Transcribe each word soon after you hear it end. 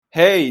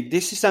Hey,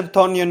 this is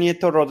Antonio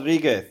Nieto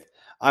Rodriguez.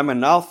 I'm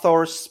an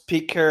author,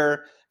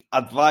 speaker,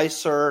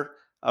 advisor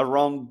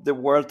around the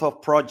world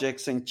of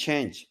projects and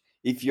change.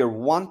 If you're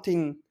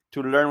wanting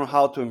to learn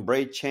how to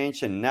embrace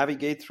change and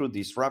navigate through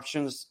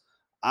disruptions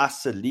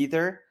as a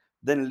leader,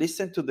 then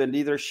listen to the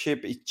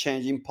Leadership is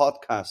Changing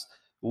podcast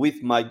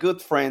with my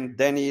good friend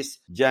Dennis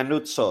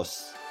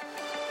Janutsos.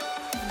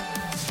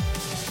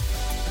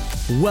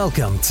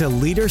 Welcome to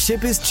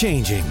Leadership is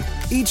Changing.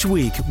 Each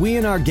week, we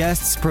and our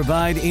guests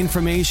provide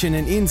information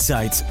and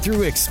insights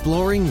through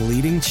exploring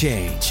leading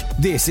change.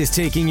 This is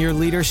taking your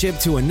leadership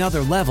to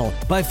another level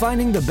by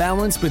finding the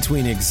balance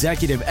between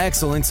executive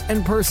excellence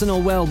and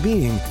personal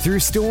well-being through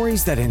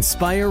stories that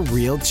inspire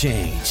real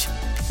change.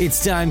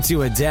 It's time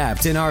to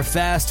adapt in our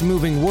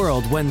fast-moving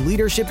world when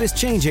leadership is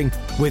changing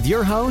with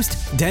your host,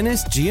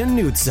 Dennis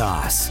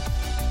Giannoutsas.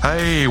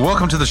 Hey,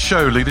 welcome to the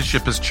show,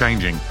 Leadership is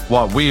Changing.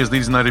 What we as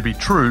leaders know to be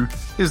true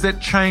is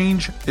that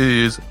change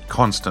is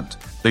constant.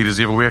 Leaders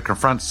everywhere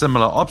confront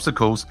similar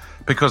obstacles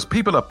because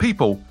people are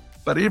people,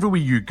 but everywhere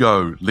you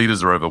go,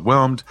 leaders are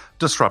overwhelmed,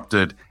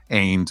 disrupted,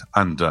 and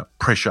under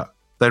pressure.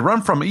 They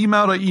run from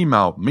email to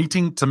email,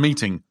 meeting to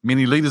meeting.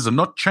 Many leaders are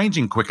not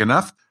changing quick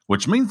enough,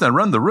 which means they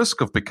run the risk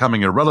of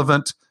becoming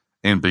irrelevant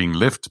and being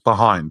left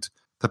behind.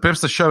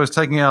 Perhaps the show is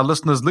taking our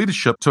listeners'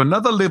 leadership to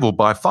another level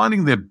by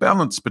finding their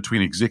balance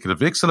between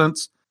executive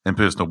excellence and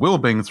personal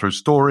well-being through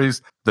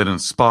stories that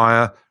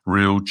inspire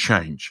real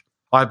change.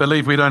 I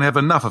believe we don't have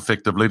enough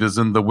effective leaders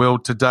in the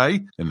world today,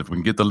 and if we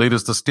can get the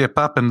leaders to step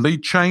up and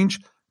lead change,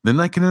 then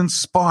they can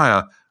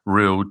inspire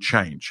real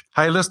change.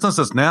 Hey listeners,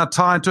 it's now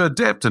time to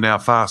adapt in our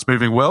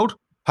fast-moving world.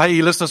 Hey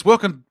listeners,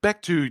 welcome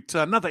back to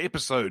another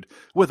episode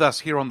with us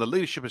here on the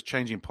Leadership is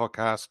Changing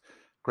podcast.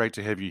 Great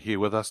to have you here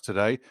with us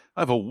today.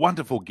 I have a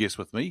wonderful guest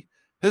with me.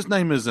 His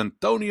name is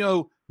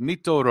Antonio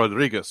Nieto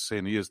Rodriguez,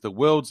 and he is the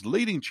world's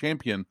leading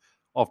champion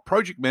of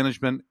project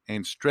management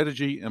and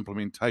strategy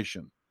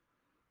implementation.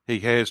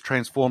 He has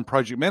transformed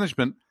project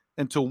management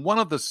into one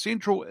of the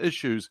central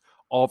issues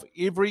of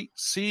every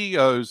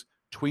CEO's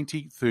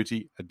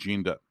 2030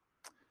 agenda.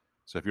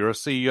 So if you're a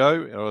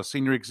CEO or a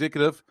senior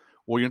executive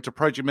or you're into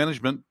project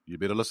management, you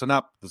better listen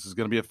up. This is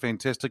going to be a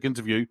fantastic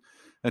interview.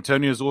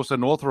 Antonio is also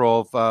an author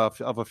of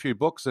a few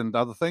books and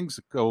other things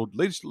called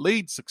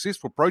Lead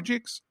Successful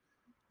Projects.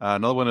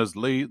 Another one is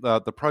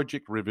The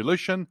Project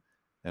Revolution,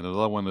 and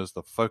another one is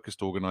The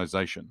Focused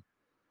Organization.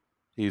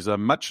 He's a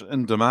much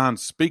in-demand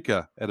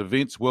speaker at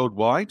events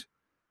worldwide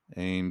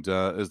and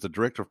is the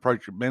Director of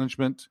Project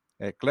Management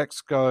at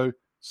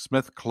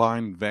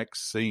GlaxoSmithKline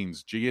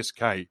Vaccines,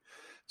 GSK.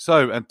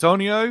 So,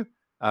 Antonio,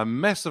 a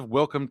massive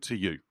welcome to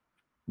you.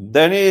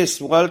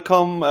 Dennis,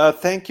 welcome.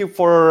 Thank you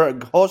for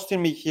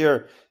hosting me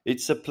here.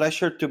 It's a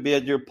pleasure to be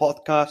at your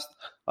podcast.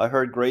 I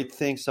heard great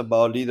things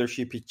about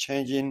Leadership is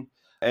Changing.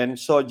 And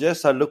so,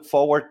 yes, I look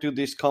forward to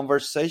this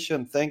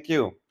conversation. Thank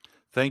you.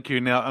 Thank you.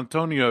 Now,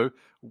 Antonio,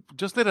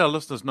 just let our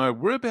listeners know,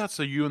 whereabouts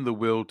are you in the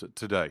world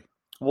today?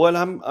 Well,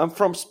 I'm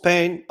from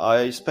Spain.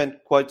 I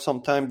spent quite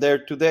some time there.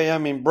 Today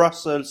I'm in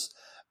Brussels,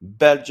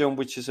 Belgium,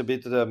 which is a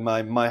bit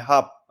my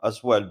hub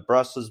as well.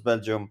 Brussels,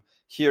 Belgium,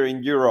 here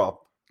in Europe.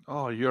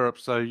 Oh, Europe.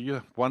 So,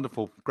 yeah,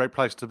 wonderful. Great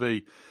place to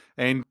be.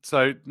 And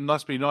so it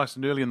must be nice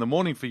and early in the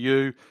morning for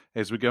you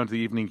as we go into the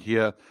evening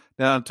here.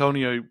 Now,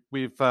 Antonio,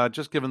 we've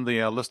just given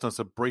our listeners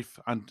a brief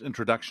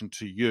introduction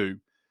to you.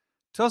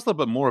 Tell us a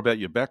little bit more about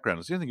your background.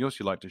 Is there anything else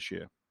you'd like to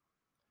share?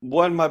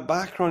 Well, my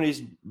background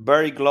is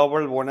very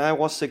global. When I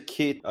was a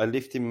kid, I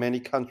lived in many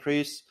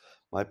countries.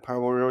 My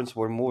parents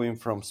were moving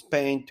from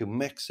Spain to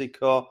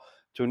Mexico,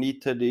 to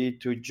Italy,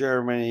 to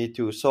Germany,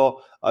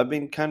 so I've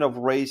been kind of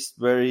raised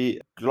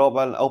very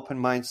global, open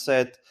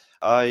mindset.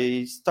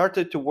 I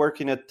started to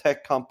work in a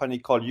tech company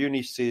called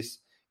Unisys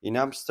in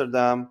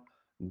Amsterdam.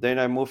 Then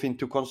I moved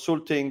into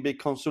consulting, big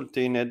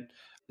consulting. And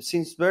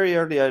since very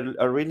early, I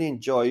really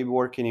enjoy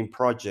working in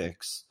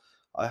projects.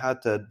 I had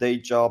a day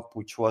job,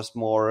 which was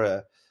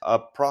more a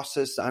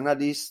process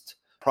analyst,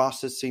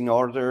 processing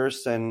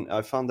orders, and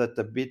I found that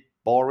a bit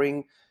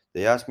boring.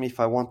 They asked me if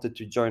I wanted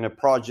to join a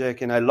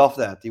project, and I loved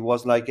that. It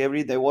was like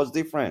every day was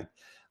different.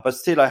 But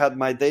still, I had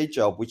my day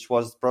job, which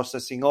was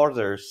processing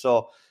orders.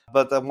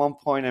 But at one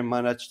point, I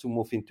managed to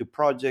move into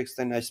projects,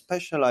 and I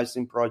specialized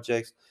in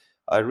projects.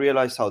 I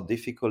realized how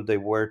difficult they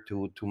were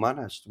to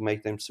manage, to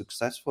make them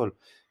successful.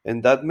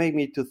 And that made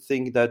me to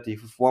think that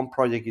if one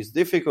project is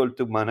difficult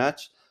to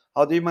manage,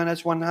 how do you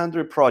manage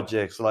 100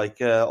 projects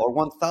or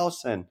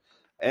 1,000?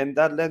 And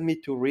that led me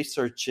to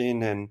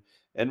researching.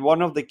 And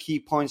one of the key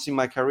points in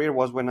my career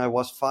was when I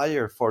was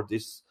fired from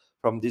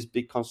this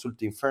big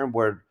consulting firm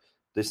where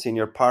the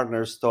senior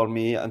partners told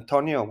me,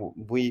 Antonio,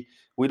 we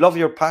love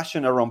your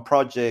passion around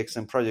projects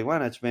and project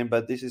management,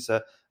 but this is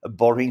a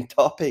boring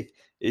topic.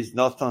 It's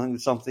not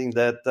something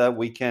that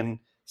we can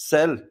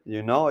sell.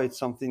 It's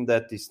something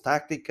that is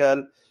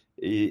tactical.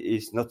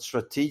 It's not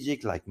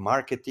strategic, like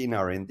marketing,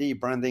 R&D,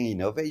 branding,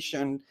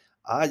 innovation,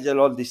 agile,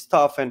 all this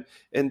stuff. And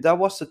that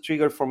was a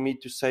trigger for me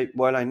to say,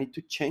 well, I need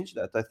to change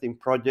that. I think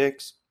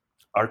projects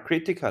are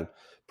critical.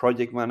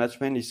 project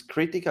management is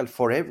critical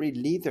for every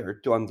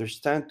leader to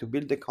understand, to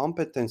build the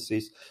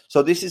competencies.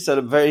 So this is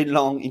a very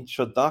long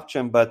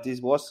introduction, but this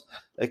was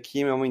a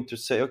key moment to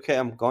say, okay,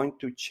 I'm going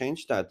to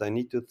change that. I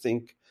need to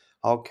think,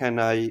 how can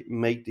I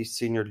make these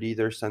senior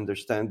leaders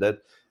understand that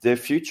their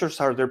futures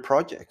are their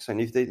projects?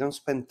 And if they don't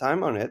spend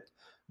time on it,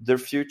 the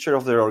future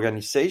of their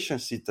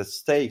organizations is at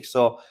stake.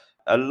 So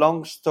a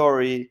long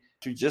story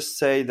to just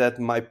say that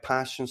my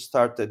passion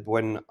started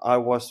when I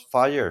was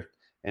fired.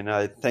 And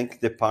I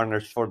thank the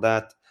partners for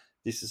that.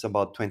 This is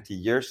about 20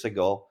 years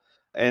ago.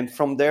 And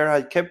from there,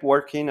 I kept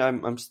working.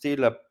 I'm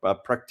still a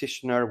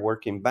practitioner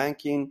working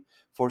banking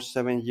for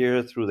 7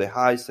 years through the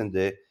highs and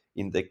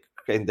in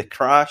the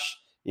crash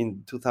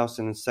in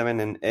 2007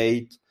 and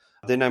 8.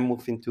 Then I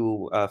moved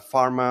into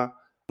pharma.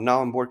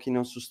 Now I'm working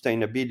on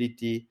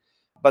sustainability.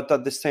 But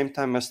at the same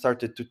time, I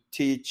started to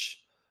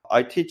teach.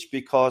 I teach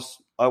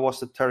because I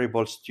was a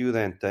terrible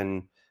student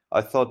and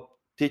I thought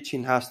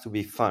teaching has to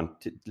be fun.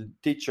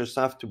 Teachers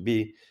have to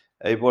be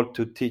able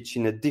to teach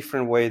in a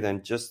different way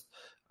than just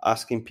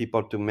asking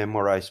people to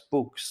memorize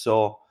books.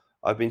 So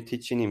I've been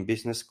teaching in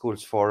business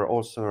schools for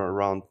also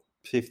around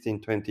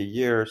 15, 20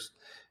 years.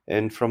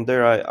 And from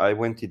there, I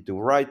went into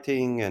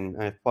writing and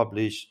I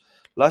published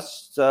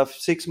last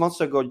 6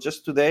 months ago,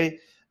 just today,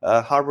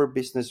 Harvard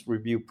Business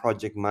Review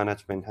Project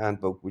Management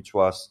Handbook, which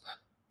was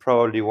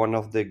probably one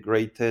of the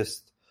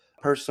greatest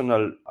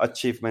personal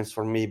achievements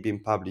for me, being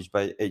published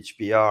by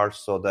HBR,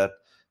 so that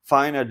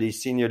finally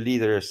senior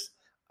leaders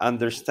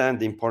understand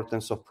the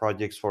importance of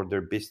projects for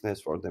their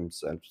business, for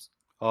themselves.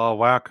 Oh,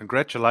 wow.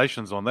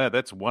 Congratulations on that.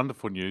 That's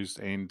wonderful news.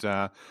 And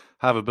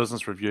Harvard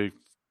Business Review,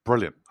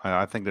 brilliant.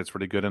 I think that's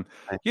really good. And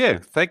yeah,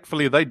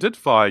 thankfully they did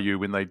fire you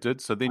when they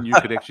did. So then you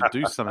could actually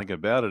do something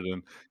about it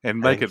and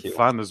make it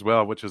fun as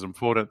well, which is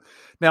important.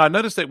 Now, I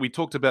noticed that we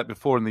talked about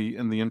before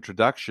in the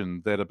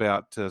introduction that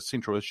about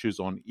central issues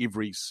on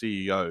every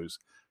CEO's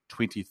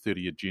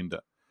 2030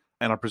 agenda.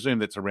 And I presume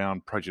that's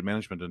around project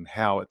management and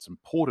how it's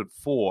important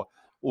for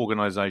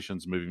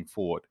organizations moving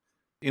forward.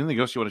 Anything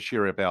else you want to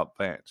share about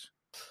that?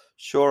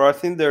 Sure. I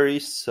think there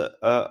is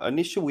an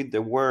issue with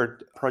the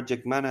word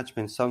project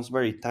management. Sounds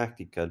very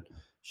tactical,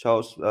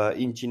 shows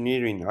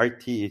engineering,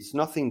 IT. It's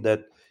nothing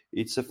that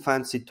it's a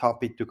fancy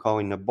topic to call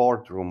in a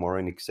boardroom or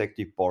an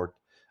executive board.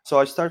 So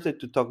I started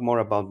to talk more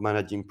about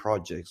managing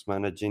projects,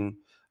 managing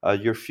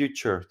your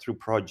future through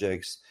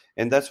projects.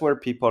 And that's where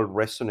people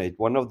resonate.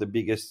 One of the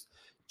biggest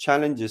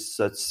challenges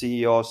that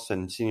CEOs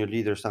and senior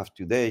leaders have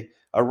today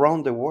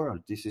around the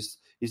world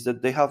is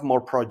that they have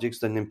more projects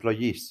than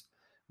employees,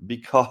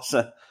 because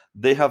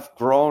they have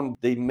grown,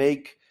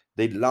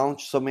 they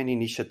launch so many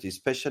initiatives,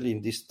 especially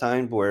in this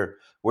time where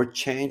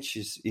change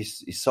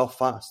is so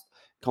fast.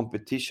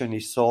 Competition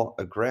is so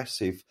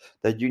aggressive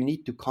that you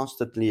need to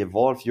constantly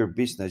evolve your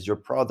business, your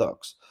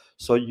products.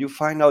 So you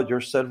find out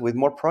yourself with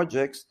more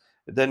projects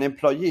than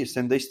employees,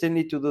 and they still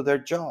need to do their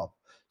job.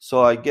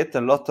 So I get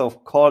a lot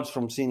of calls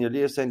from senior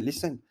leaders saying,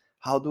 listen,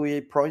 how do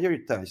I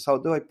prioritize? How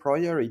do I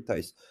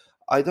prioritize?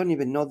 I don't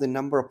even know the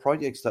number of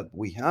projects that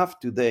we have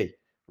today.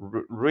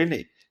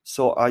 Really.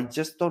 So I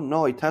just don't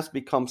know. It has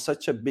become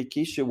such a big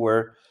issue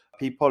where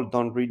people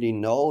don't really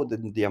know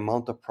the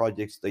amount of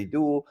projects they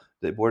do,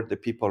 where the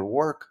people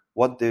work,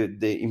 what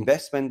the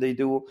investment they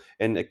do,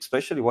 and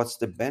especially what's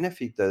the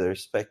benefit that they're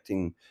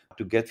expecting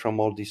to get from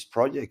all these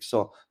projects.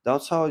 So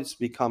that's how it's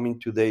becoming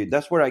today.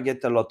 That's where I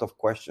get a lot of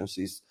questions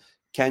is,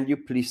 can you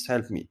please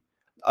help me?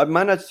 I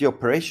manage the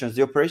operations.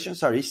 The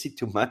operations are easy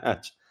to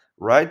manage,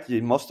 right?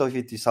 Most of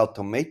it is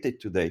automated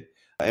today.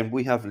 And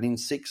we have Lean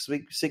Six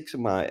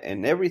Sigma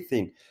and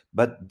everything.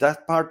 But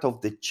that part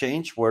of the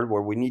change world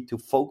where we need to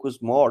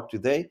focus more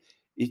today,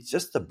 it's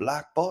just a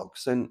black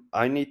box and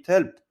I need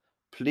help.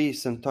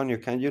 Please, Antonio,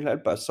 can you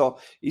help us? So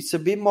it's a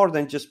bit more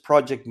than just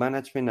project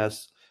management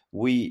as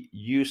we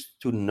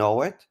used to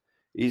know it.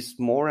 It's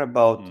more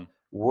about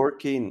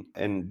working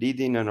and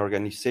leading an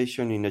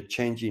organization in a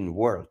changing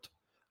world,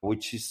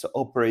 which is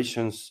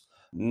operations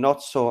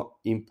not so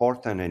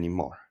important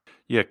anymore.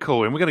 Yeah,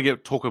 cool. And we're going to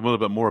talk a little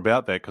bit more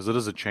about that because it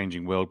is a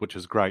changing world, which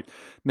is great.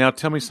 Now,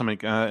 tell me something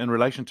in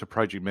relation to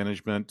project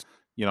management.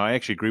 You know, I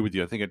actually agree with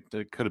you. I think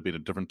it could have been a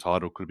different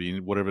title, could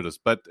be whatever it is,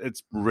 but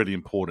it's really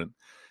important.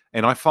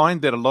 And I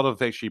find that a lot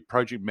of actually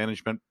project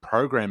management,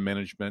 program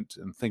management,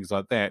 and things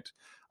like that,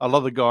 a lot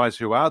of the guys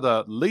who are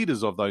the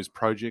leaders of those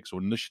projects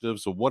or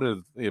initiatives or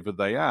whatever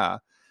they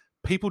are,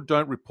 people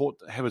don't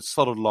have a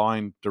solid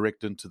line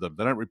direct into them.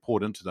 They don't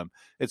report into them.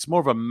 It's more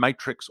of a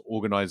matrix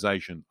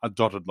organization, a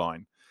dotted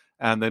line.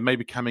 And they may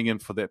be coming in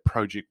for that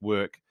project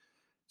work.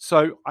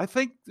 So I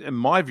think, in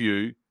my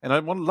view, and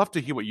I'd love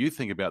to hear what you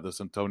think about this,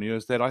 Antonio,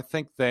 is that I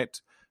think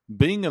that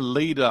being a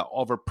leader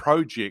of a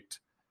project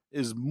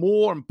is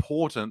more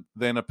important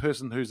than a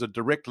person who's a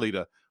direct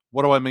leader.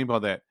 What do I mean by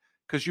that?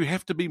 Because you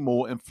have to be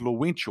more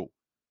influential.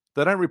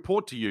 They don't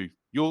report to you.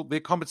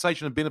 Their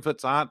compensation and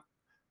benefits aren't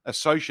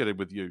associated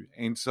with you.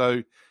 And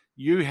so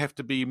you have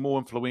to be more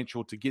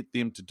influential to get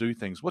them to do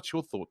things. What's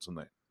your thoughts on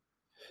that?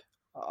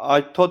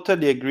 I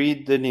totally agree,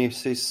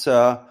 Denise.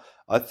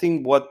 I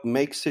think what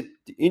makes it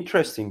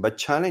interesting but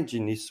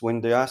challenging is when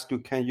they ask you,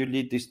 can you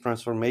lead this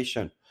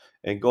transformation?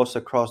 And goes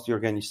across the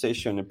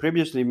organization. And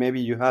previously, maybe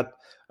you had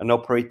an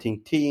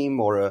operating team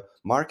or a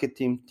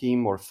marketing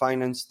team or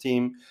finance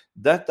team.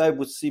 That I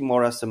would see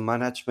more as a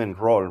management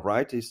role,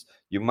 right? Is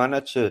you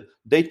manage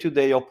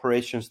day-to-day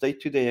operations,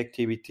 day-to-day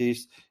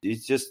activities.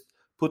 It's just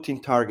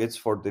putting targets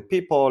for the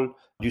people.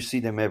 You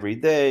see them every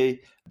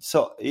day.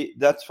 So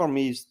that's for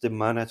me is the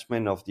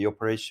management of the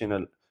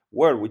operational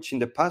world, which in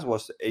the past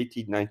was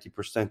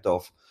 80-90%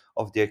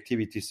 of the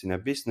activities in a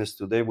business.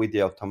 Today, with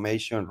the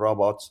automation,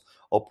 robots,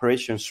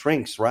 operation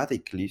shrinks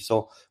radically.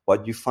 So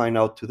what you find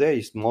out today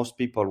is most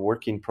people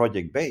working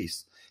project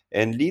based,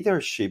 and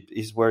leadership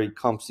is where it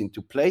comes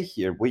into play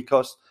here,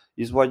 because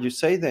is what you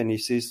say then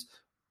is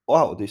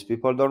wow, these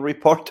people don't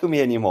report to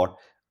me anymore.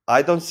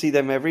 I don't see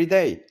them every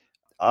day.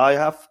 I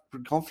have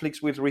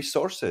conflicts with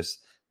resources.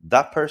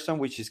 That person,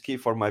 which is key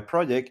for my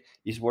project,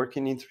 is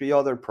working in 3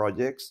 other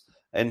projects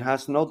and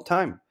has no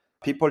time.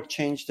 People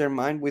change their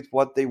mind with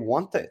what they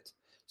wanted.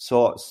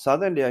 So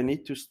suddenly I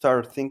need to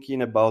start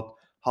thinking about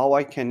how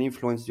I can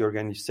influence the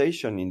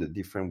organization in a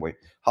different way,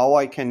 how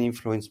I can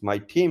influence my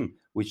team,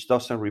 which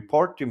doesn't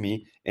report to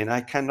me, and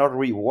I cannot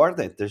reward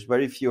it. There's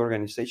very few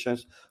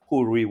organizations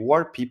who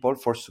reward people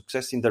for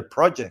success in their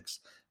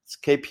projects. It's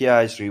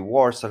KPIs,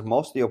 rewards are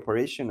mostly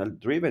operational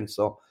driven.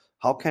 So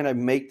how can I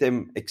make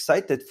them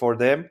excited for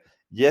them,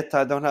 yet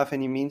I don't have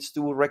any means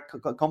to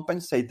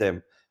compensate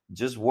them?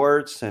 Just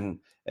words and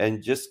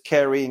just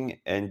caring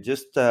and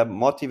just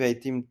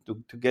motivating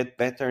to get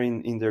better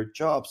in their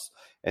jobs.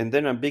 And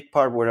then a big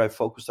part where I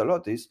focus a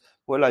lot is,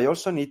 well, I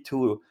also need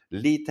to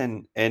lead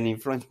and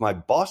influence my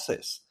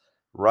bosses,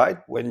 right?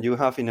 When you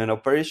have in an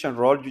operation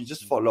role, you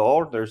just follow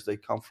orders, they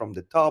come from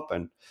the top.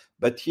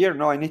 But here,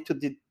 no, I need to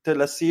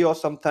tell a CEO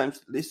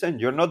sometimes, listen,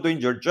 you're not doing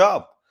your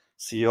job,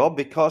 CEO,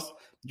 because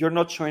you're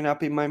not showing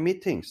up in my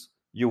meetings.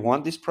 You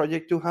want this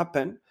project to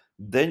happen,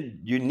 then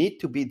you need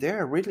to be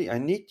there. Really, I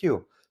need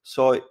you.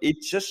 So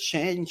it just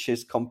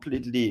changes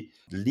completely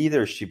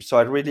leadership. So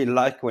I really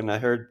like when I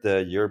heard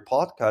your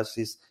podcast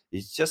is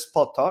just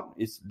spot on.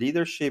 It's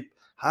leadership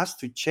has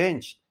to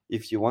change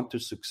if you want to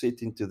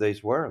succeed in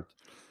today's world.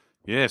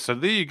 Yeah, so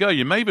there you go.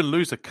 You may even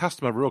lose a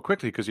customer real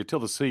quickly because you tell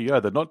the CEO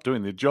they're not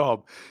doing their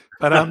job.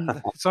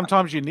 But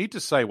sometimes you need to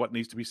say what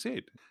needs to be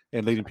said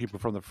and leading people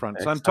from the front.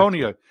 So,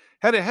 Antonio,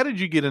 how did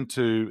you get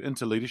into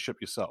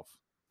leadership yourself?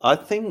 I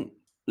think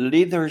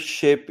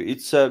leadership,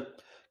 it's a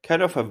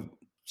kind of a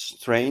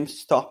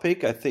strange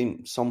topic. I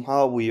think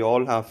somehow we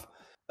all have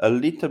a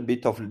little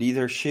bit of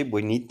leadership.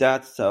 We need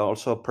that.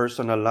 Also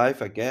personal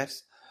life, I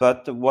guess.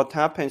 But what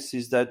happens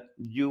is that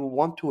you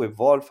want to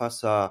evolve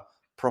as a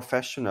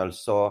professional.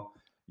 So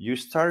you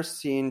start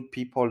seeing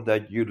people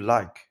that you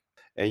like,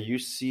 and you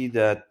see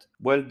that,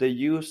 well, they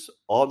use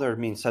other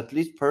means, at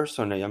least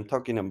personally, I'm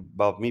talking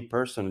about me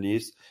personally,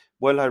 is,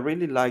 well, I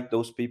really like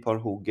those people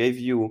who gave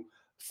you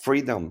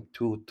freedom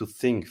to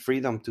think,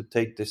 freedom to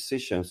take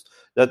decisions,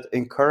 that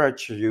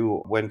encourage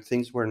you when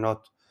things were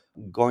not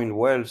going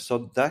well.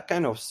 So that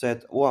kind of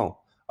said, wow,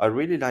 I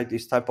really like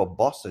this type of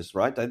bosses,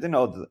 right? I didn't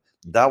know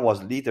that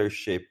was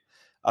leadership,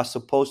 as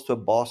opposed to a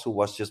boss who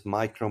was just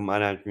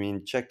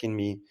micromanaging, checking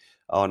me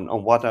on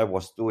what I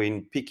was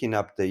doing, picking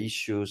up the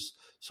issues.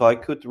 So I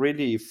could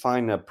really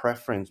find a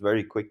preference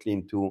very quickly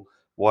into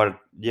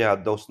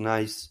those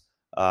nice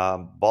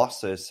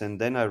bosses. And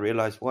then I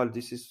realized, well,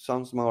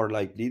 sounds more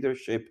like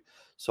leadership.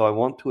 So I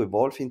want to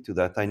evolve into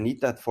that. I need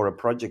that for a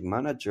project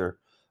manager.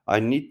 I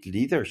need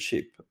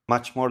leadership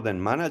much more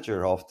than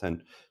manager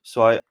often.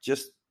 So I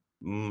just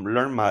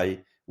learn my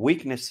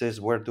weaknesses.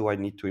 Where do I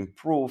need to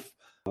improve?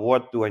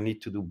 What do I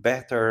need to do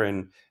better?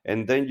 And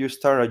then you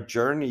start a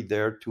journey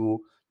there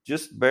to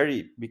just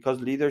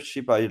because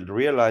leadership, I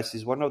realize,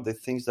 is one of the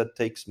things that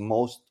takes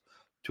most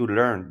to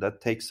learn, that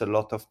takes a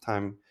lot of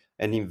time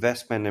and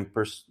investment and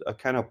a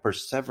kind of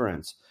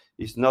perseverance.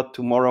 It's not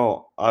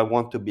tomorrow, I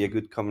want to be a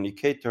good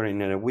communicator,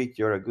 and in a week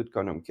you're a good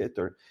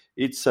communicator.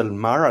 It's a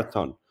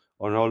marathon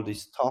on all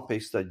these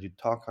topics that you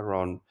talk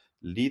around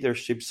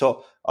leadership.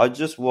 So I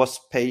just was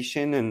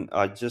patient, and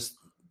I just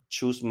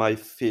choose my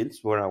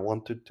fields where I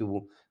wanted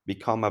to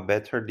become a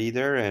better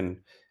leader, and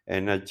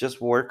I just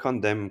work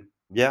on them,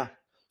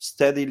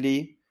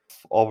 steadily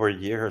over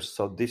years.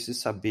 So this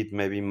is a bit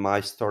maybe my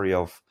story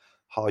of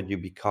how you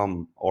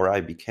become, or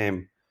I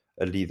became,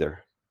 a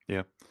leader.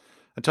 Yeah.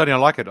 Antonio, I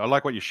like it. I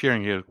like what you're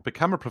sharing here.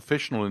 Become a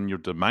professional in your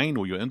domain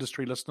or your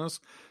industry, listeners.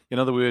 In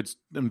other words,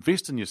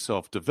 invest in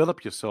yourself,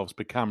 develop yourselves,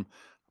 become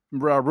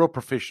a real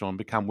professional and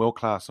become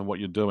world-class in what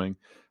you're doing.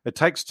 It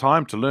takes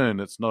time to learn.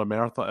 It's not a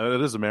marathon.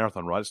 It is a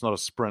marathon, right? It's not a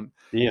sprint.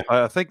 Yeah.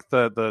 I think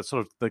the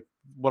sort of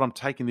what I'm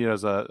taking there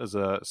as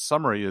a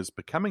summary is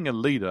becoming a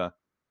leader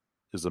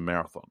is a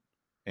marathon.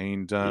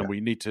 And we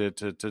need to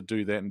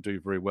do that and do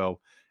very well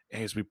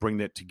as we bring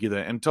that together.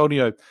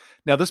 Antonio,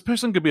 now this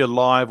person could be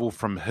alive or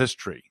from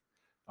history.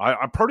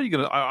 I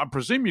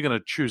presume you're going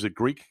to choose a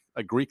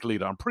Greek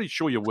leader. I'm pretty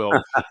sure you will.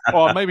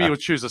 Or maybe you'll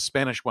choose a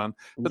Spanish one.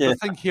 But the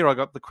thing here,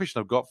 the question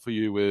I've got for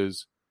you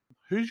is,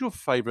 who's your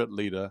favorite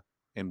leader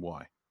and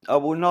why? I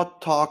will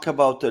not talk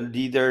about a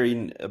leader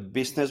in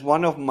business.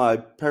 One of my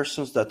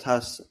persons that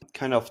has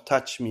kind of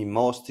touched me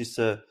most is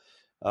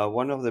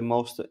one of the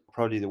most,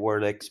 probably the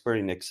world expert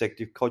in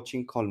executive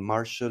coaching, called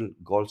Marshall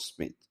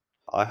Goldsmith.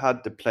 I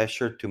had the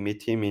pleasure to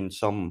meet him in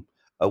some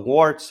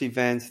awards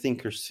events,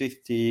 Thinkers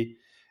 50.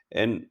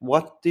 And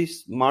what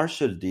this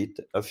Marshall did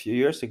a few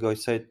years ago, he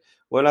said,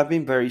 well, I've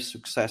been very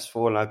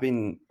successful. I've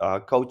been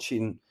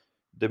coaching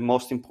the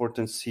most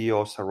important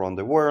CEOs around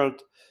the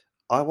world.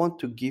 I want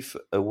to give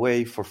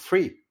away for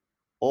free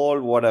all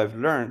what I've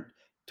learned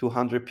to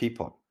 100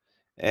 people.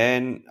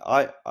 And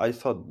I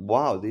thought,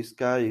 wow, this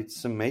guy,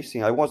 it's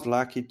amazing. I was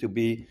lucky to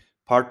be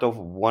part of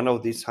one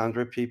of these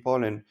 100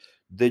 people, and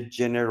the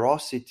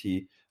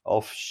generosity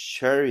of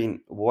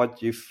sharing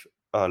what you've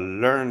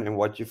learned and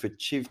what you've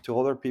achieved to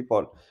other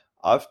people,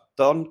 I've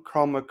done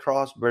come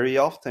across very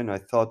often. I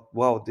thought,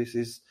 wow, this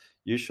is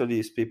usually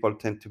these people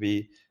tend to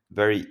be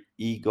very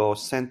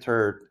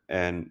ego-centered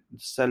and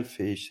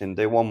selfish, and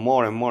they want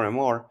more and more and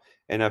more.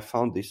 And I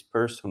found this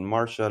person,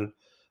 Marshall,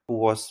 who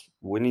was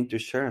willing to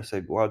share. I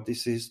said, well,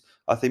 this is,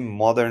 I think,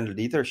 modern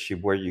leadership,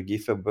 where you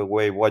give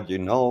away what you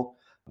know,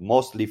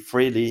 mostly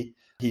freely.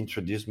 He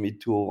introduced me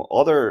to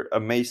other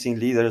amazing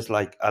leaders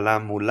like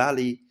Alan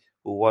Mulally,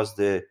 who was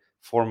the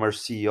former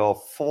CEO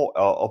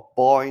of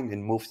Boeing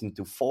and moved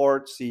into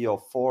Ford, CEO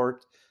of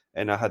Ford.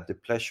 And I had the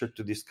pleasure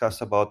to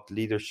discuss about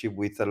leadership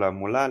with Alan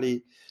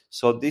Mulally.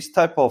 So this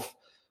type of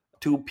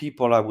two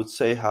people, I would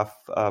say, have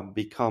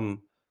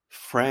become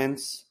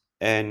friends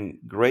and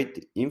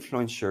great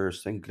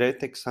influencers and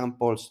great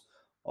examples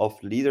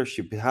of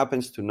leadership. It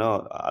happens to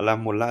know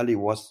Alan Mulally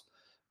was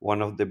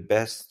one of the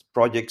best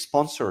project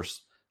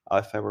sponsors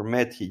I've ever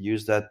met. He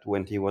used that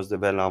when he was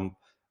developing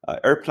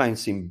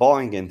airplanes in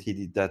Boeing, and he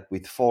did that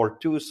with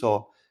Ford too.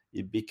 So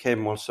it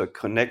became also a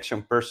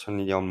connection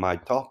personally on my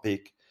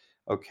topic.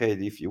 Okay,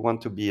 if you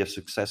want to be a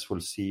successful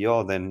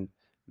CEO, then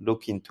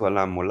look into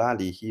Alan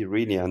Mulally. He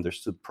really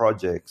understood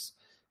projects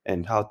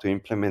and how to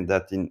implement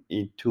that in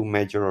two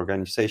major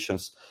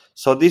organizations.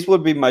 So this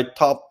would be my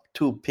top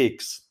two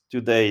picks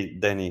today,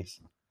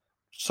 Dennis.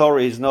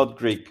 Sorry, it's not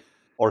Greek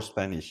or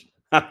Spanish.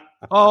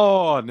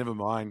 Oh, never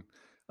mind.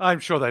 I'm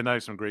sure they know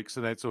some Greek,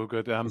 so that's all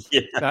good.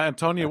 Yeah. Now,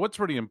 Antonio, what's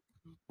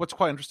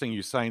quite interesting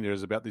you're saying there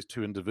is about these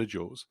two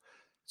individuals.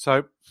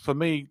 So for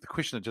me, the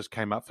question that just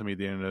came up for me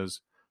then is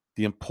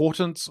the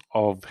importance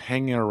of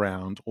hanging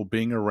around or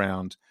being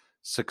around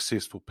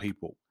successful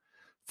people.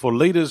 For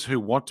leaders who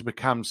want to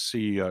become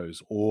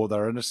CEOs, or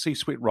they're in a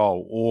C-suite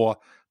role, or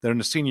they're in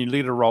a senior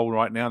leader role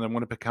right now and they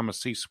want to become a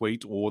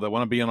C-suite, or they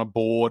want to be on a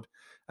board,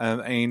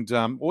 and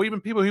or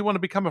even people who want to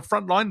become a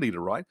frontline leader,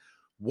 right?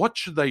 What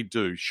should they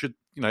do? Should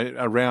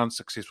around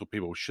successful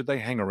people? Should they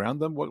hang around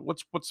them?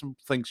 What's some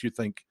things you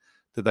think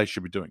that they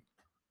should be doing?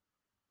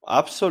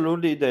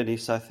 Absolutely,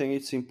 Dennis. I think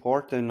it's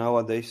important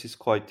nowadays. It's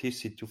quite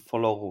easy to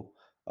follow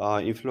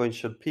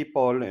influential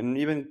people and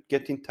even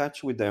get in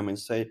touch with them and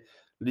say,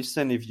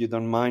 listen, if you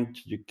don't mind,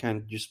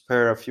 can you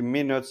spare a few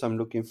minutes? I'm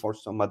looking for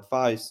some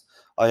advice.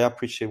 I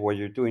appreciate what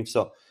you're doing.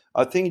 So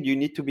I think you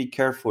need to be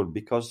careful,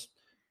 because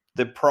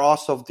the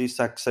pros of this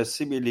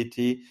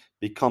accessibility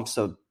becomes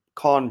a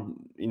con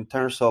in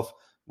terms of,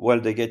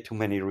 well, they get too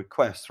many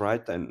requests,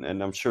 right? And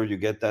I'm sure you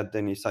get that,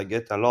 Dennis. I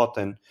get a lot,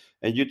 and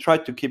you try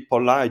to keep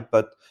polite,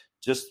 but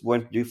just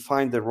when you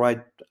find the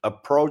right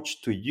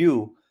approach to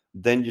you,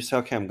 then you say,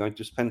 okay, I'm going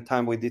to spend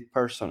time with this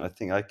person. I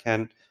think I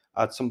can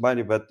add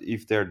somebody. But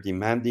if they're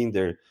demanding,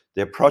 the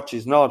approach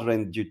is not,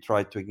 then you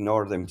try to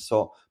ignore them.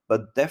 So,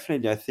 but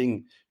definitely, I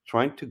think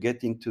trying to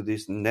get into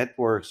these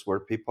networks where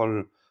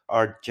people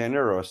are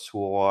generous,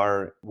 who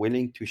are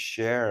willing to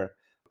share.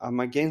 I'm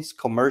against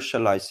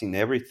commercializing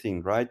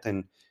everything, right?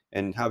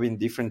 And having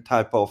different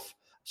type of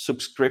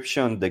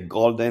subscription, the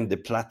golden, the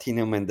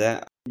platinum, and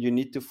that. You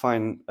need to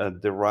find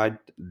the right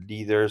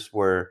leaders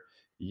where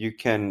you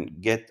can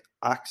get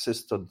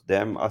access to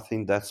them. I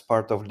think that's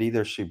part of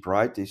leadership,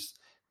 right? Is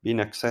being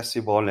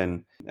accessible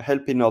and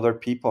helping other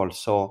people.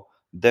 So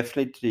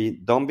definitely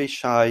don't be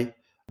shy.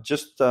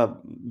 Just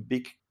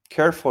be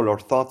careful or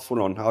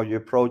thoughtful on how you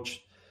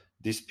approach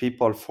these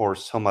people for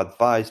some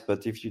advice.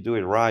 But if you do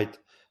it right,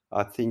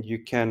 I think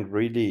you can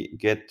really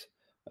get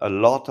a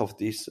lot of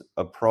this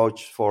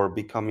approach for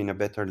becoming a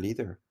better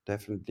leader.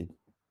 Definitely.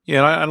 Yeah,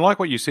 and I like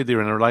what you said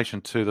there in relation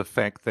to the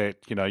fact that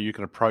you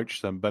can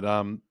approach them, but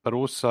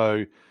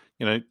also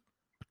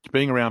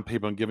being around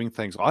people and giving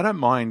things. I don't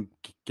mind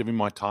giving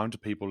my time to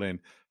people and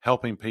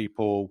helping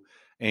people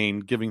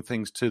and giving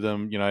things to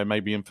them.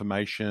 Maybe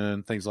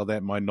information, things like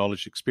that, my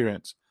knowledge,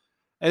 experience,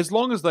 as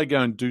long as they go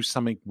and do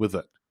something with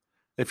it.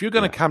 If you're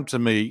going to come to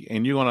me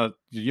and you want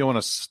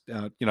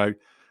to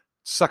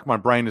suck my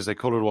brain, as they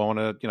call it, or I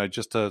want to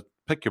just to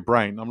pick your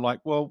brain, I'm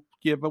like, well,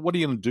 yeah, but what are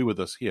you going to do with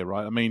this here,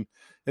 right? I mean,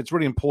 it's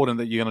really important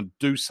that you're going to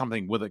do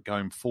something with it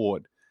going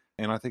forward,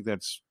 and I think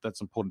that's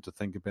important to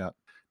think about.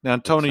 Now,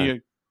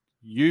 Tony,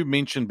 you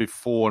mentioned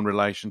before in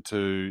relation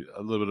to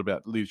a little bit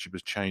about leadership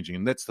is changing,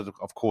 and that's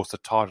of course the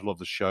title of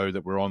the show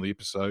that we're on, the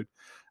episode,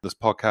 this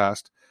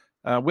podcast.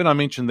 When I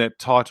mentioned that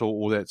title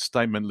or that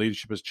statement,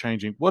 leadership is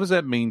changing, what does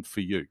that mean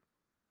for you?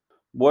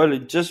 Well,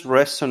 it just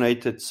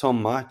resonated so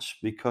much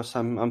because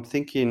I'm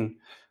thinking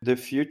the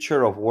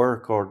future of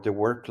work or the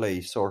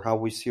workplace or how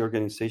we see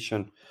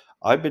organization.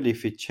 I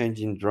believe it's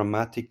changing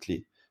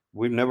dramatically.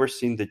 We've never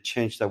seen the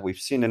change that we've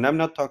seen, and I'm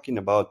not talking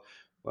about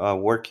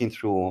working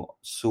through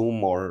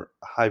Zoom or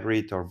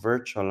hybrid or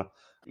virtual.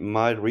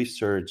 My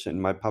research and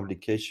my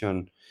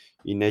publication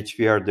in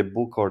HBR, the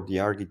book or the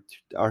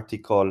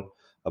article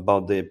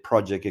about the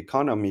project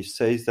economy,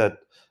 says that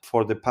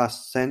for the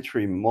past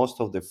century,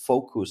 most of the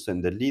focus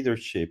and the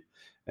leadership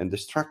and the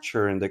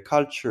structure and the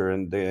culture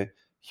and the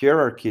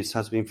hierarchies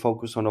has been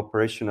focused on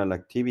operational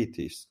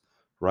activities,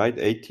 right?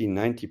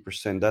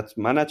 80-90%. That's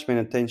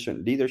management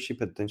attention,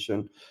 leadership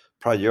attention.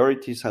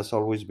 Priorities has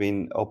always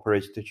been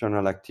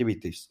operational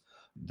activities,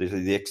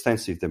 the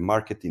extensive, the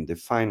marketing, the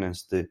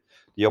finance, the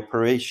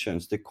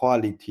operations, the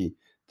quality,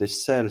 the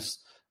sales.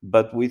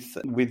 But with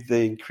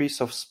the increase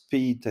of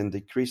speed and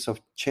decrease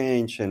of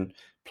change, and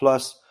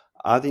plus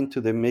adding to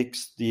the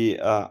mix the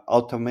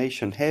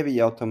automation,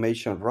 heavy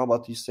automation,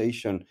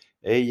 robotization,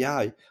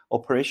 AI,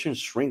 operation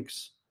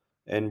shrinks.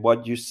 And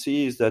what you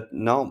see is that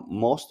now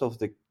most of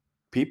the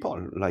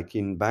people, like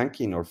in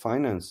banking or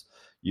finance,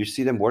 you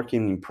see them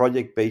working in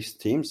project-based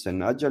teams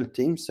and agile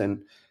teams.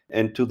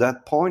 And to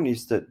that point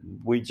is that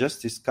we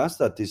just discussed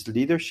that this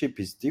leadership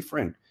is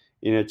different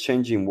in a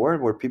changing world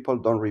where people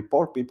don't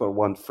report, people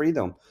want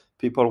freedom,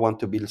 people want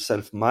to be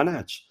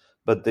self-managed,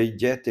 but they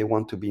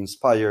want to be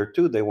inspired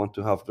too. They want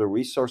to have the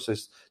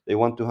resources. They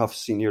want to have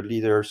senior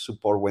leader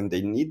support when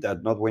they need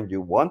that, not when you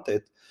want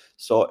it.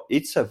 So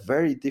it's a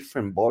very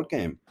different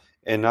ballgame.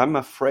 And I'm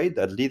afraid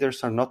that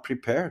leaders are not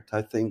prepared.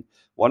 I think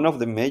one of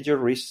the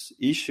major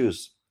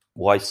issues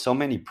why so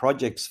many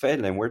projects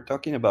fail, and we're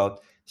talking about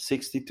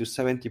 60 to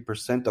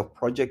 70% of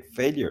project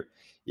failure.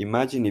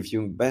 Imagine if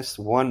you invest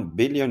 1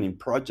 billion in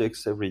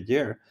projects every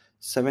year,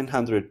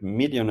 700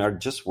 million are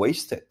just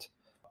wasted.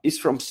 It's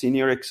from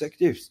senior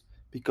executives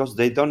because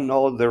they don't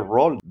know their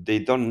role. They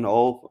don't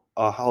know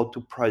how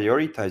to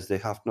prioritize. They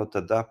have not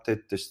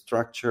adapted the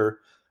structure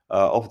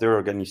of their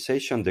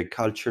organization, the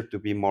culture to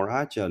be more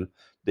agile.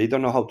 They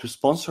don't know how to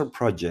sponsor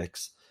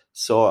projects.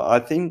 So I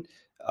think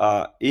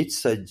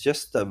it's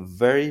just a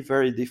very,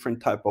 very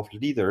different type of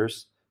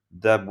leaders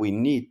that we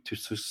need to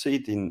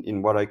succeed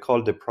in what I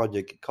call the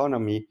project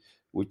economy,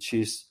 which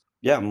is,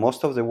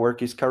 most of the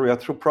work is carried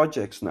out through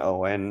projects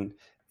now. And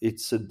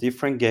it's a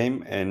different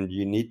game, and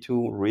you need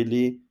to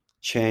really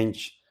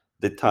change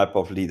the type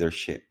of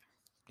leadership.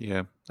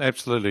 Yeah,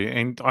 absolutely.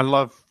 And I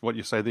love what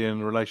you say there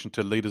in relation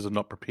to leaders are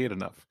not prepared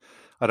enough.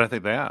 I don't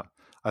think they are.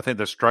 I think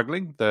they're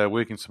struggling. They're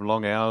working some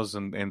long hours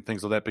and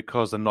things like that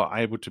because they're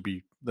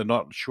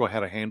not sure how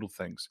to handle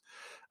things.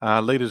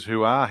 Leaders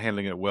who are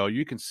handling it well,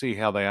 you can see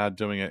how they are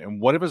doing it. And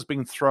whatever's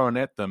being thrown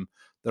at them,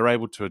 they're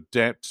able to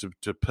adapt,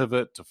 to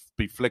pivot, to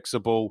be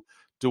flexible,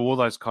 do all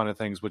those kind of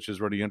things, which is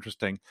really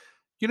interesting.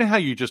 You know how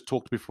you just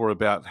talked before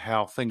about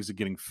how things are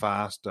getting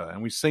faster,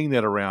 and we've seen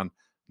that around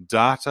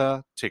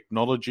data,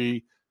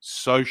 technology,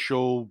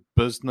 social,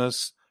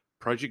 business,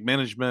 project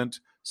management,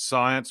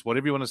 science,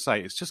 whatever you want to say.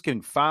 It's just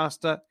getting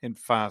faster and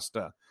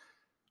faster.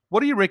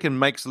 What do you reckon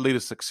makes a leader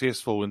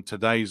successful in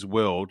today's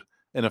world,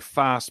 in a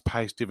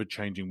fast-paced,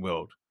 ever-changing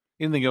world?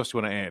 Anything else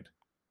you want to add?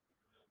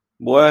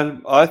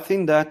 Well, I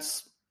think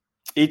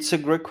it's a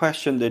great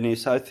question,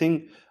 Denise. I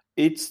think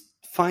it's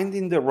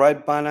finding the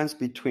right balance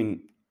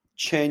between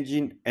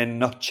changing and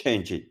not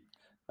changing.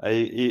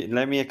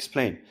 Let me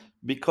explain.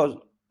 Because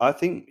I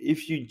think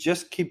if you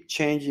just keep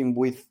changing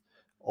with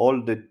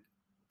all the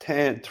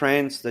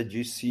trends that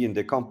you see in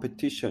the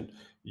competition,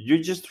 you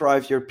just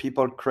drive your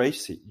people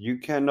crazy. You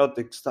cannot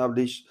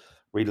establish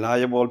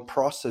reliable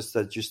process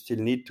that you still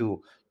need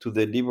to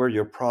deliver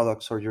your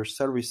products or your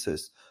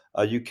services.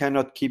 You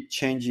cannot keep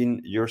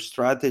changing your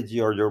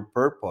strategy or your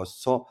purpose.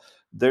 So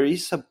there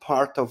is a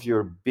part of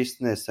your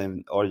business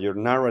and or your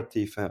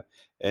narrative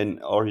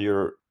and or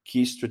your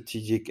key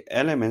strategic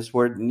elements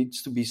where it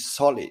needs to be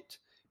solid.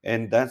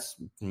 And that's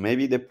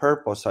maybe the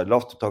purpose. I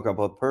love to talk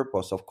about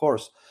purpose, of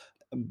course.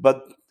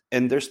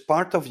 And there's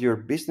part of your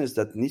business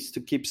that needs to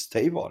keep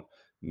stable.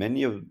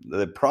 Many of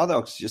the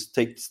products just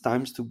takes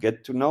times to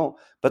get to know,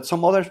 but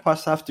some other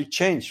parts have to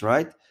change,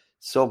 right?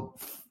 So,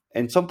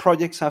 and some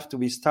projects have to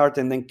be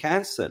started and then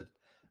canceled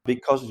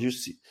because you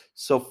see.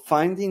 So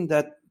finding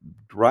that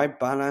right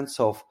balance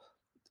of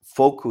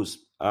focus,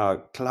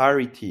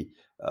 clarity,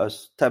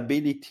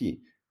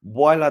 stability,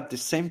 while at the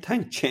same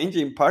time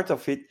changing part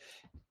of it,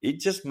 it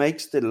just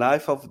makes the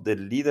life of the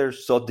leader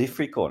so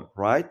difficult,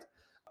 right?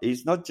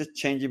 It's not just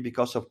changing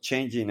because of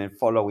changing and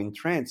following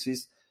trends.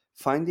 It's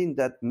finding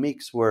that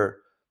mix where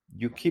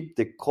you keep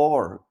the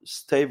core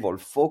stable,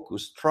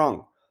 focused,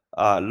 strong,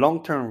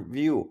 long-term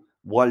view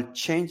while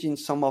changing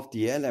some of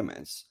the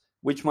elements,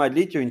 which might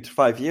lead you in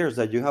 5 years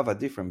that you have a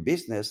different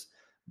business,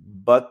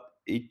 but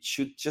it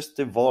should just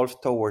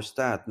evolve towards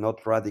that,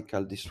 not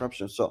radical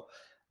disruption. So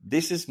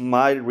this is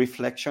my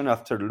reflection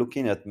after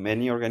looking at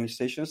many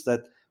organizations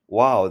that,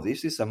 wow,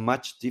 this is a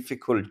much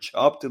difficult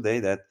job today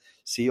that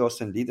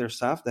CEOs and leaders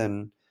have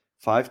than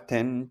 5,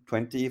 10,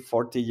 20,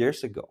 40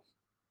 years ago.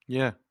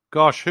 Yeah.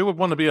 Gosh, who would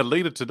want to be a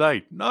leader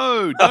today?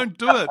 No, don't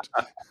do it.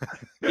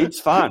 It's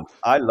fun.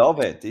 I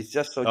love it. It's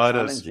just so It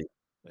is. challenging.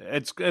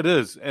 It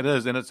is,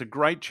 and it's a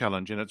great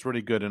challenge, and it's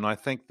really good. And I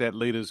think that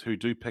leaders who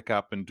do pick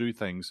up and do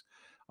things,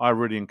 I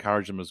really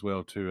encourage them as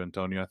well too,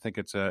 Antonio. I think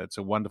it's a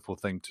wonderful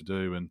thing to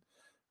do, and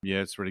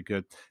yeah, it's really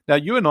good. Now,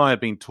 you and I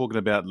have been talking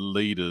about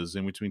leaders,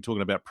 and we've been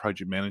talking about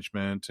project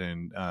management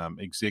and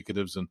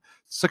executives, and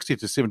 60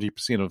 to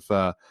 70% of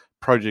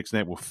projects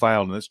that will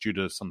fail, and that's due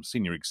to some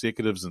senior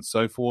executives and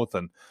so forth.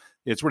 And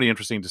it's really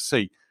interesting to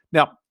see.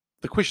 Now,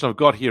 the question I've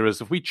got here is,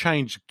 if we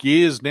change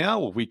gears now,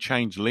 or if we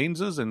change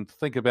lenses and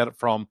think about it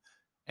from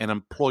an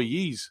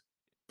employee's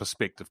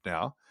perspective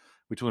now,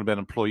 we're talking about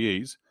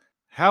employees,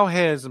 how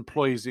has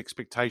employees'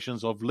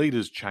 expectations of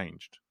leaders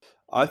changed?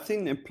 I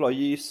think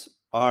employees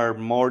are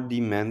more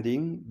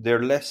demanding.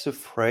 They're less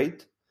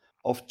afraid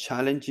of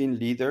challenging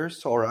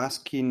leaders or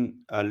asking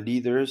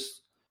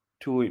leaders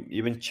to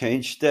even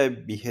change their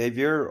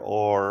behavior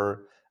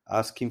or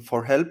asking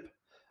for help.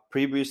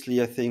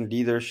 Previously, I think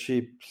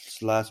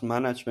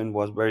leadership/management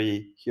was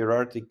very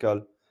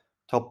hierarchical,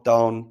 top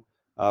down.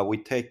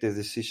 We take the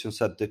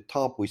decisions at the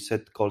top. We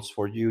set goals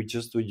for you.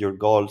 Just do your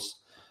goals.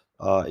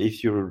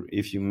 If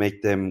you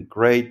make them,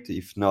 great.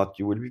 If not,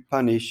 you will be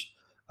punished.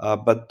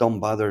 But don't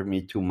bother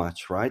me too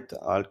much, right?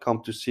 I'll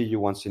come to see you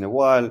once in a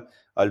while.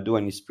 I'll do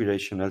an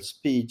inspirational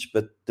speech,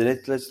 but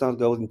let's not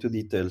go into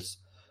details.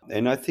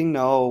 And I think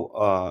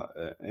now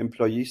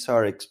employees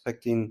are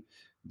expecting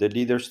the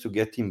leaders to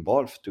get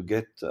involved, to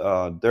get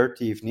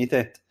dirty if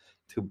needed,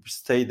 to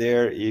stay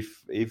there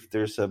if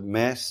there's a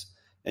mess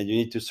and you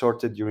need to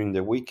sort it during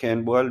the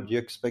weekend. Well, you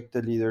expect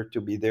the leader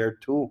to be there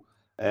too.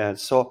 And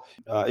so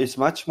it's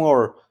much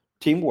more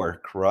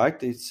teamwork,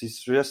 right? It's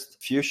just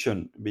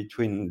fusion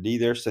between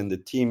leaders and the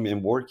team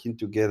and working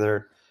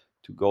together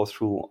to go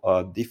through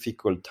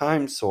difficult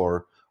times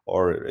or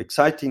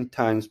exciting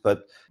times.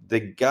 But the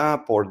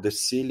gap or the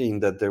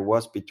ceiling that there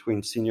was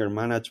between senior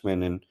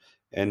management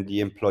and the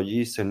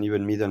employees and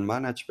even middle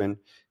management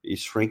is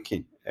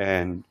shrinking.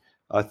 And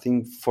I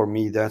think for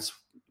me, that's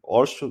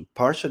also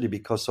partially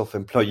because of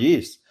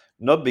employees,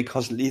 not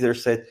because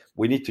leaders said,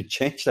 we need to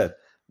change that.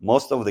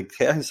 Most of the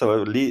cases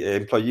of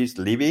employees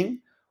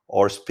leaving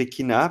or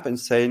speaking up and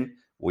saying,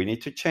 we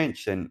need to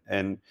change.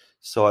 And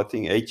so I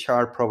think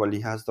HR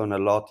probably has done a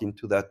lot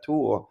into that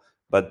too,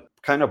 but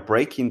kind of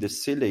breaking the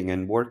ceiling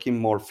and working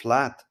more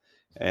flat.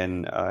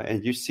 And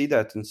you see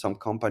that in some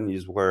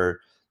companies where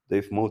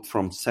they've moved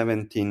from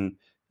 17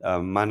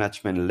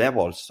 management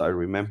levels. I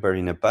remember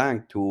in a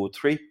bank, 2 or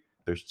 3.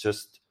 There's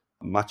just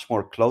much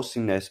more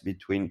closeness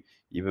between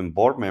even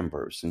board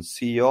members and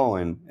CEO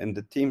and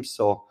the team.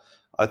 So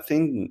I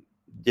think,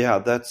 yeah,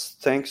 that's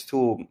thanks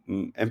to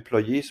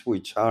employees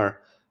which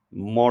are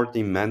more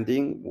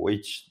demanding,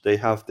 which they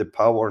have the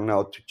power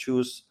now to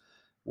choose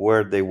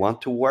where they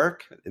want to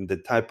work, in the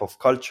type of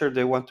culture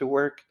they want to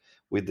work,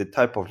 with the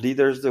type of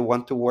leaders they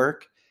want to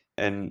work.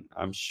 And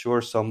I'm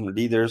sure some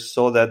leaders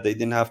saw that they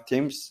didn't have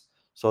teams,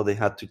 so they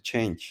had to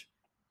change.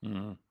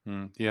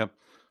 Mm-hmm. Yeah,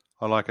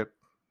 I like it.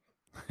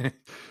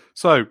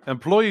 So,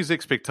 employees'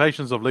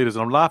 expectations of leaders,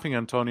 and I'm laughing,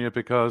 Antonio,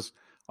 because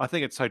I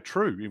think it's so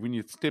true. When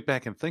you step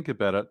back and think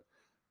about it,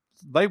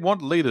 they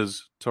want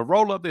leaders to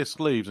roll up their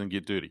sleeves and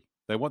get dirty.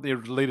 They want their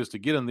leaders to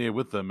get in there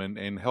with them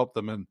and help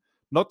them, and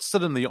not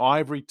sit in the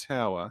ivory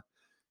tower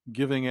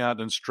giving out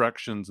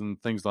instructions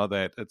and things like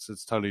that.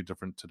 It's totally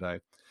different today.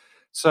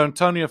 So,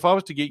 Antonio, if I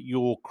was to get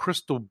your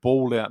crystal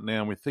ball out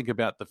now and we think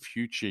about the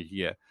future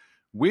here,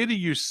 where do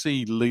you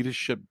see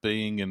leadership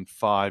being in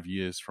 5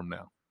 years from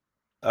now?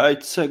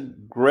 It's a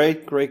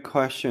great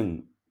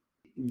question.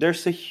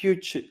 There's a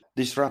huge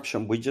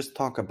disruption. We just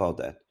talk about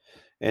that.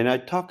 And I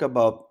talk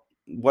about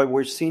what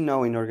we're seeing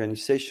now in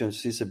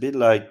organizations is a bit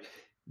like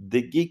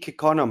the gig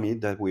economy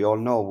that we all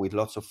know, with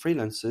lots of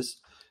freelancers,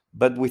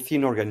 but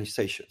within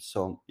organizations.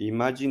 So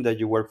imagine that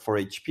you work for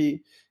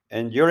HP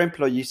and your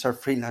employees are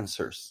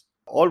freelancers,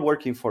 all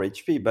working for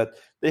HP, but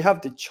they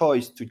have the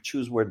choice to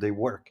choose where they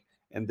work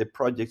and the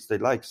projects they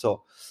like.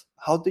 So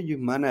how do you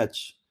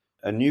manage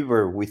an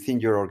Uber within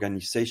your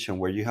organization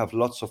where you have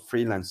lots of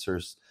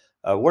freelancers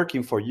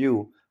working for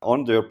you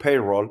on their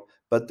payroll,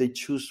 but they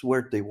choose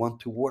where they want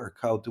to work,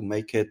 how to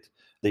make it,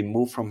 they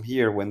move from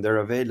here when they're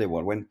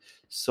available.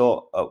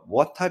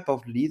 What type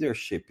of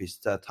leadership is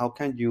that? How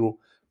can you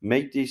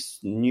make this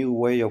new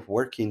way of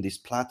working, this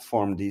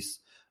platform, this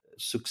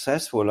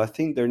successful? I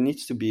think there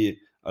needs to be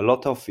a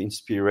lot of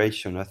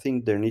inspiration. I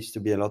think there needs to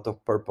be a lot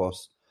of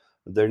purpose.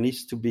 There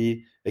needs to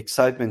be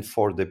excitement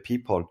for the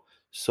people.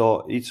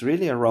 So it's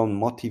really around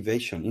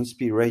motivation,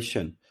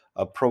 inspiration,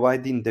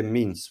 providing the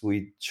means.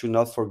 We should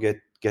not forget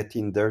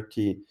getting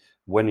dirty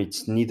when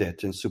it's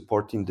needed and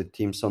supporting the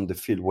teams on the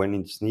field when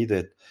it's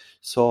needed.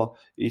 So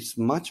it's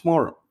much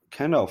more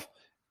kind of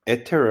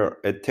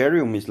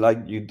Ethereum is like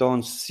you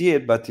don't see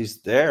it, but it's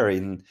there.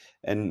 And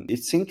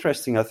it's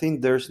interesting. I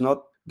think there's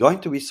not going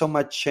to be so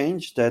much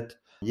change that,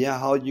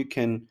 how you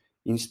can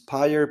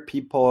inspire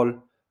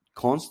people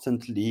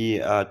constantly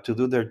to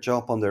do their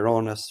job on their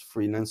own as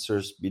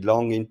freelancers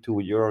belonging to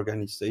your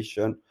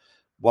organization.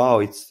 Wow,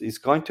 it's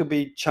going to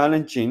be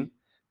challenging,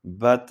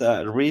 but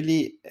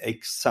really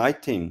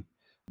exciting.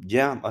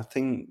 Yeah, I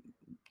think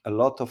a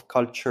lot of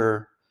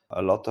culture,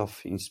 a lot of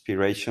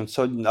inspiration.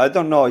 So I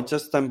don't know, I'm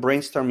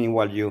brainstorming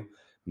while you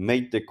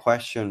made the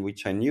question,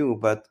 which I knew,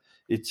 but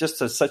it's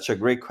just such a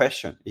great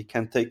question. It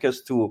can take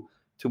us to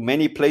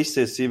many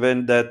places,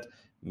 even that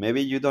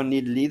maybe you don't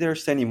need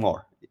leaders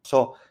anymore.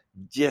 So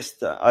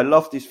just I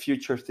love these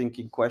future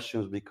thinking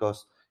questions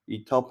because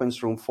it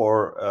opens room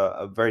for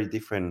a very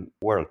different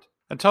world.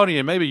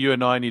 Antonio, maybe you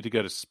and I need to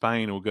go to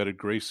Spain or go to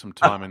Greece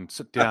sometime and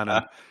sit down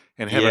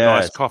and have a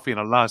Yes. nice coffee and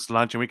a nice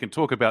lunch, and we can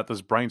talk about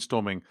this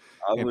brainstorming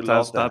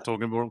and start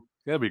talking more.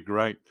 That'd be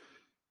great.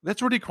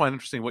 That's really quite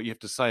interesting what you have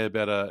to say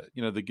about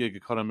the gig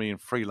economy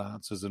and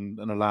freelancers in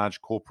a large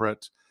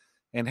corporate,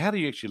 and how do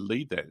you actually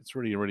lead that? It's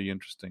really, really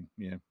interesting.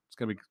 Yeah, it's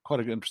going to be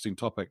quite an interesting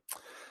topic.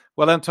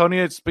 Well,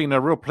 Antonio, it's been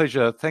a real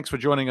pleasure. Thanks for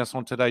joining us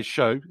on today's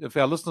show. If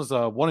our listeners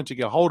are wanting to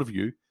get hold of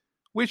you,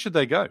 where should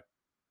they go?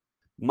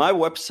 My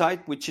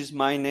website, which is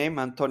my name,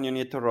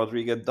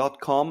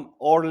 AntonioNietoRodriguez.com,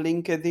 or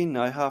LinkedIn.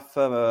 I have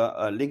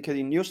a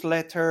LinkedIn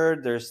newsletter.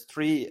 There's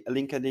 3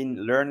 LinkedIn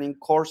learning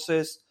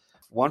courses,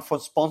 one for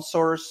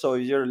sponsors. So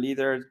if you're a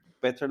leader,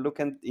 better look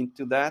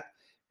into that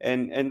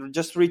and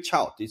just reach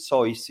out. It's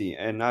so easy.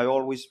 And I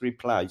always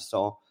reply.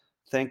 So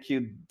thank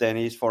you,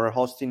 Dennis, for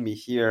hosting me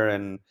here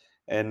and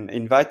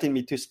inviting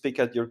me to speak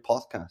at your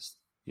podcast.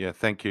 Yeah,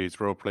 thank you. It's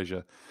a real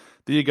pleasure.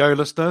 There you go,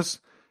 listeners.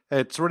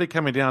 It's really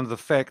coming down to the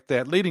fact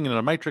that leading in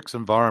a matrix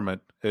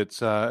environment,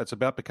 it's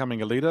about becoming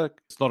a leader.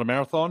 It's not a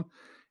marathon.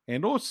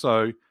 And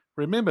also,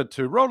 remember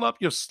to roll up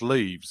your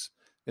sleeves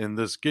in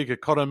this gig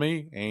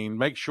economy and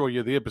make sure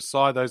you're there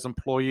beside those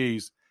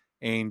employees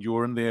and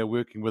you're in there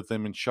working with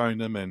them and showing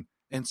them and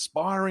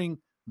inspiring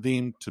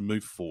them to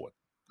move forward.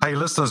 Hey,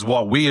 listeners,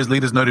 what we as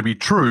leaders know to be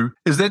true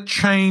is that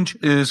change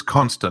is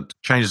constant.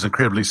 Change is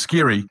incredibly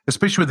scary,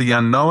 especially with the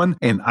unknown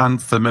and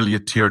unfamiliar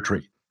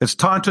territory. It's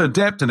time to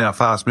adapt in our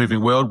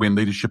fast-moving world when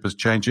leadership is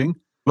changing.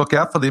 Look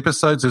out for the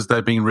episodes as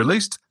they're being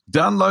released.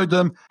 Download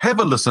them,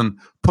 have a listen,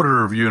 put a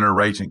review and a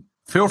rating.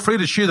 Feel free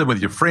to share them with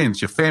your friends,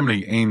 your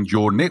family, and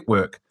your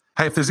network.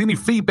 Hey, if there's any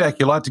feedback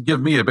you'd like to give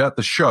me about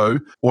the show,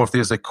 or if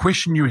there's a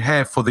question you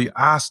have for the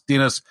Ask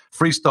Dennis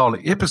Freestyle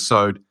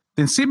episode,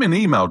 then send me an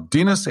email,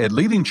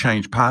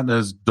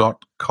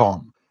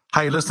 dennis@leadingchangepartners.com.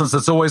 Hey, listeners,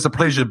 it's always a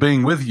pleasure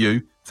being with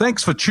you.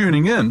 Thanks for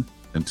tuning in.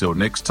 Until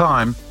next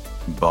time,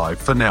 bye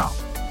for now.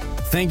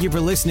 Thank you for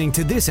listening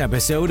to this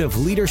episode of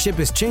Leadership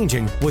is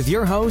Changing with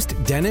your host,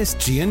 Dennis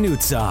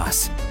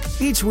Giannoutsas.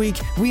 Each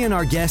week, we and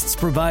our guests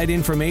provide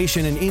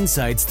information and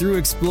insights through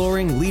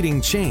exploring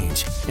leading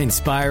change,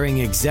 inspiring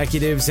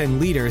executives and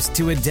leaders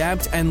to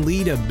adapt and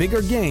lead a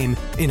bigger game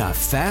in a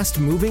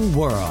fast-moving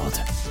world.